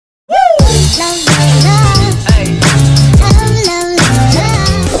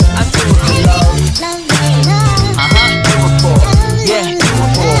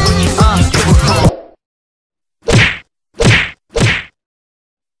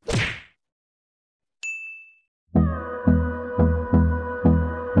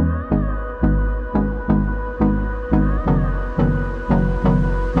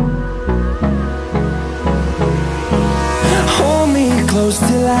close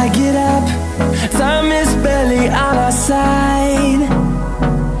till I get up. Time is barely on our side.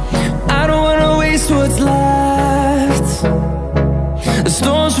 I don't wanna waste what's left. The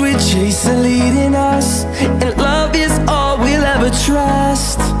storms we chase are leading us, and love is all we'll ever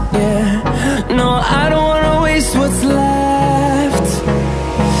trust. Yeah, no, I don't wanna waste what's left.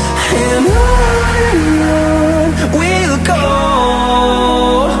 And on we'll go,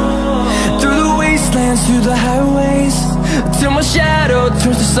 through the wastelands, through the highways, till my shadow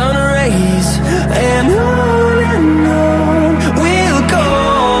turns to sun rays. And on we'll go,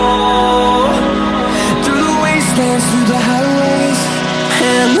 through the wastelands, through the highways,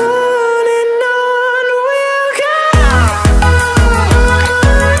 and on we'll go.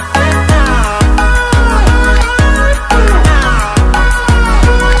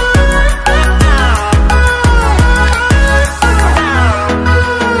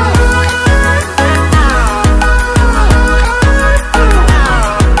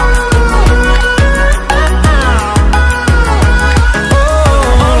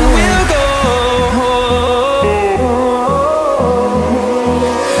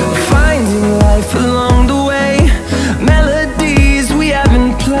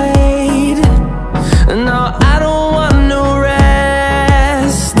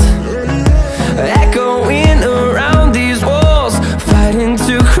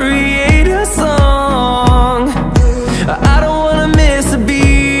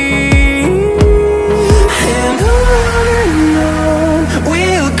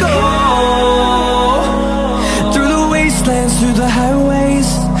 Through the highways,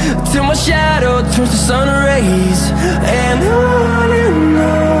 till my shadow turns to sun rays. And on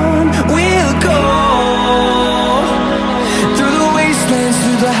we'll go, through the wastelands,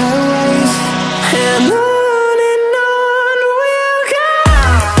 through the highways, and on we'll go.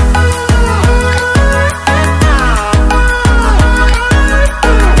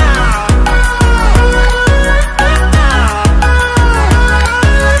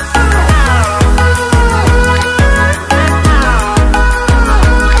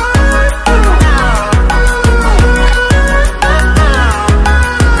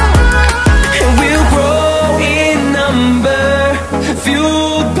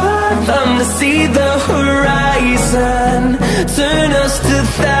 See the horizon, turn us to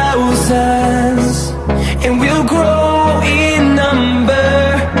thousands, and we'll grow in number,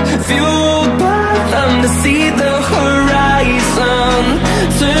 fueled by them. To see the horizon,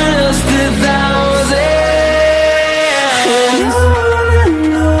 turn us to thousands, and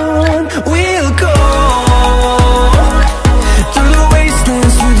on we'll go, through the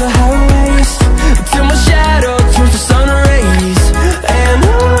wastelands, through the highways, till my shadow turns to sun rays. And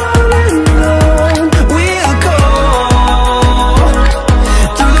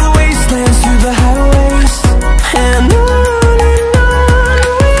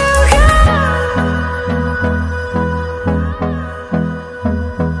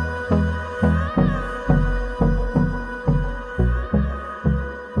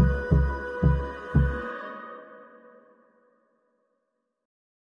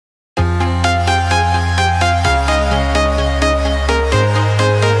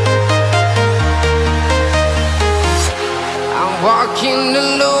walking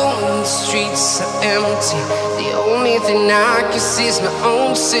alone, the streets are empty. The only thing I can see is my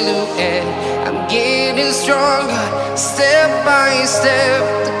own silhouette. I'm getting stronger, step by step.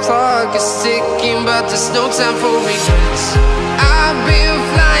 The clock is ticking, but there's no time for regrets. I've been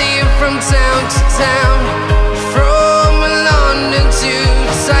flying from town to town, from London to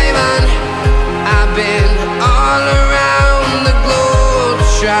Taiwan. I've been all around the globe,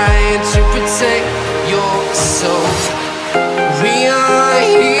 trying to protect your soul. We are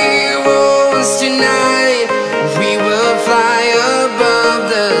heroes tonight. We will fly above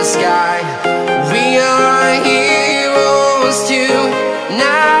the sky. We are heroes tonight.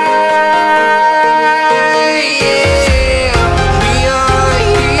 Yeah. We are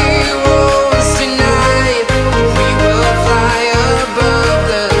heroes tonight. We will fly above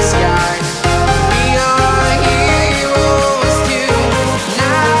the sky. We are heroes tonight.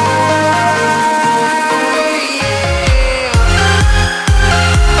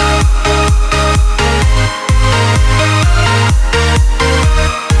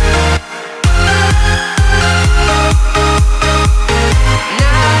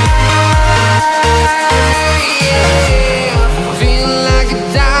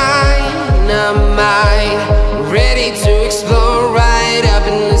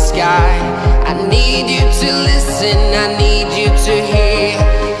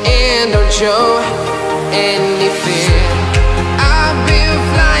 Show any fear. I've been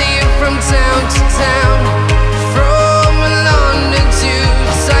flying from town to town, from London to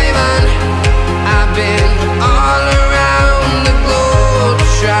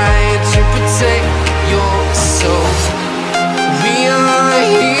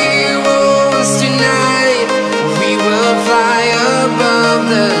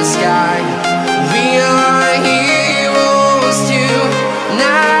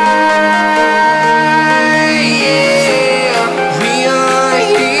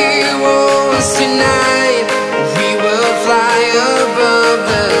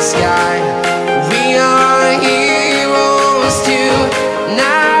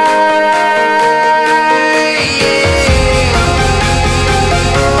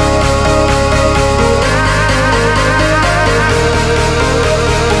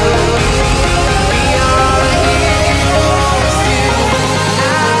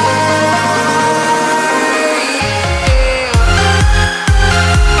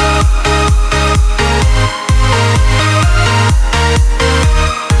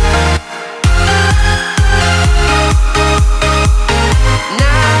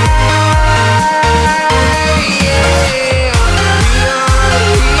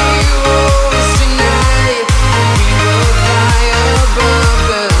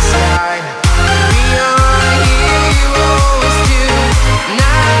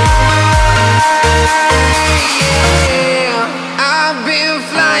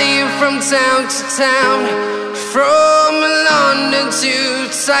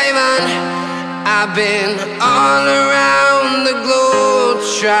Simon. I've been all around the globe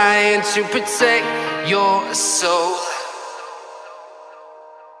trying to protect your soul.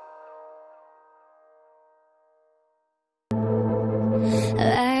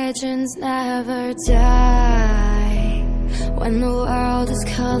 Legends never die. When the world is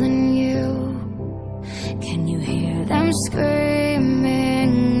calling you, can you hear them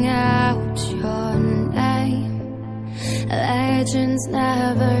screaming out your name? Legends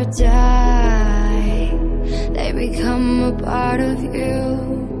never die. They become a part of you.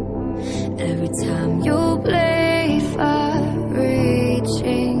 Every time you bleed for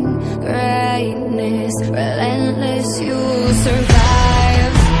reaching greatness, relentless, you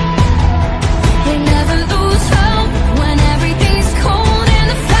survive. They never lose hope when everything's cold and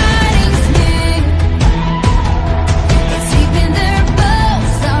the fighting's near. It's deep in their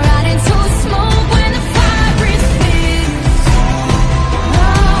bones, they'll ride into smoke when the fire is fierce.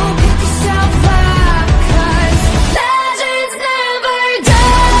 Oh, pick yourself up, 'cause legends never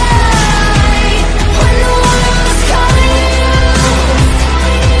die. When the world is calling you,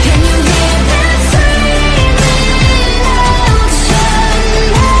 can you hear them screaming out your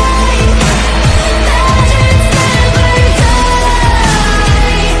name? Legends never die.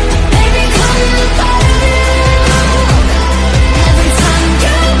 They become a part of you. Every time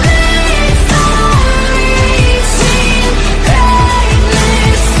you bleed for reaching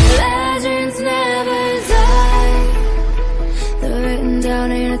greatness, legends never die. They're written down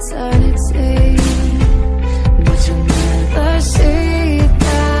in eternity, but you'll never see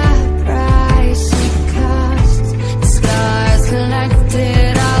the price it costs. The scars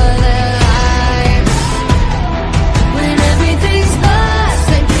collected all their lives. When everything's lost,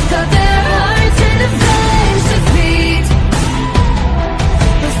 they pick up their hearts and the flames to beat.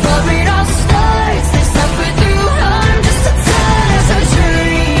 Before it all starts, they suffer through harm just to tell us our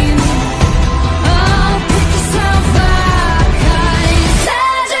dream. Oh, pick yourself up, 'cause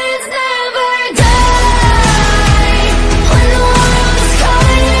legends never die. When the world is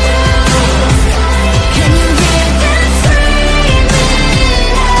calling you, can you hear them screaming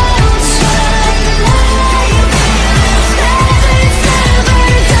out your name? Legends never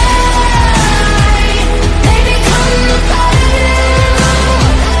die. They become a part of you.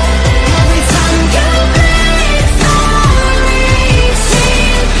 Every time you bleed for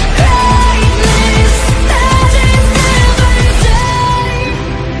reaching greatness, legends never die.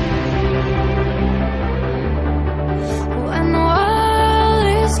 When the world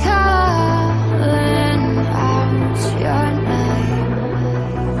is calling out your name,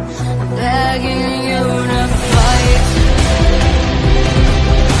 begging